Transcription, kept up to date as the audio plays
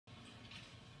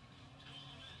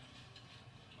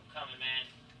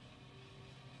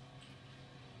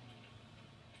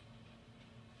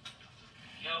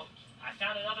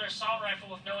assault rifle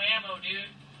with no ammo,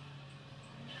 dude.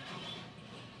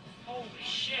 Holy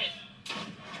shit.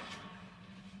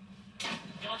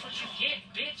 Yo, that's what you get,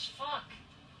 bitch. Fuck.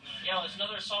 Yo, there's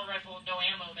another assault rifle with no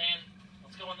ammo, man.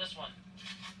 Let's go on this one.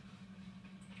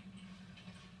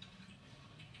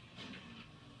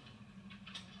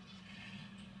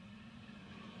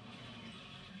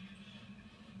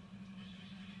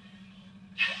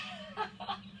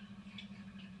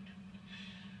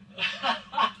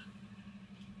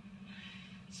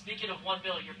 Speaking of 1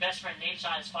 mil, your best friend Nate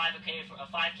Shot is 5K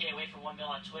away from 1 mil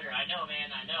on Twitter. I know,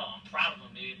 man. I know. I'm proud of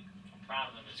him, dude. I'm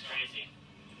proud of him. It's crazy.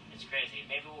 It's crazy.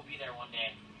 Maybe we'll be there one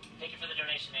day. Thank you for the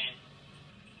donation, man.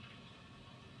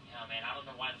 Yeah, man. I don't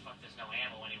know why the fuck there's no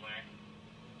ammo anywhere.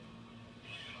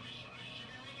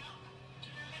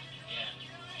 Yeah.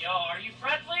 Yo, are you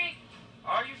friendly?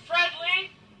 Are you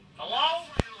friendly? Hello?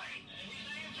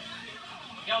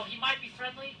 Yo, he might be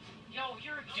friendly. Yo,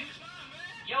 you're a dude.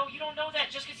 Yo, you don't know that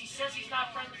just because he says he's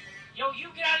not friendly. Yo, you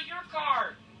get out of your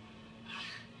car.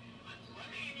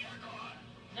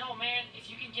 No, man, if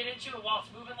you can get into it while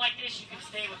it's moving like this, you can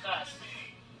stay with us.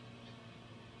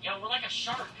 Yo, we're like a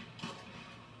shark.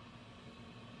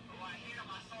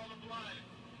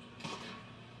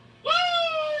 Woo!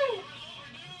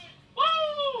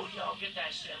 Woo! Yo, get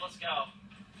that shit. Let's go.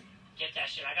 Get that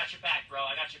shit. I got your back, bro.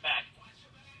 I got your back.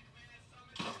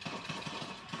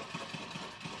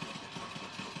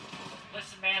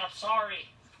 Listen, man, I'm sorry.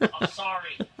 I'm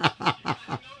sorry.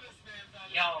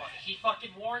 Yo, he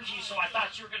fucking warned you, so I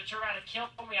thought you were going to turn around and kill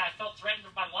me. I felt threatened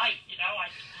with my life, you know?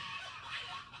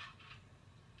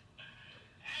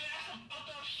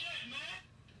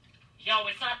 Yo,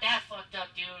 it's not that fucked up,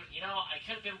 dude. You know, I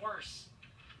could have been worse.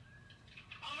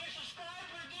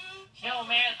 Yo,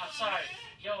 man, I'm sorry.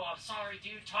 Yo, I'm sorry,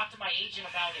 dude. Talk to my agent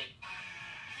about it.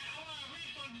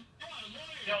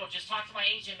 Yo, just talk to my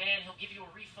agent, man. He'll give you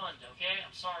a refund, okay?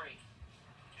 I'm sorry.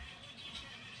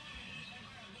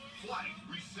 Flight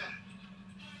reset.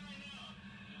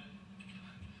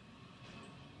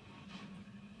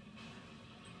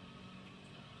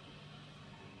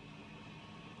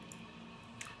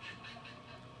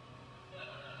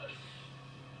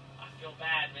 I feel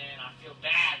bad, man. I feel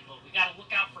bad, but we gotta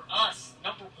look out for us.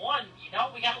 Number one, you know?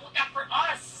 We gotta look out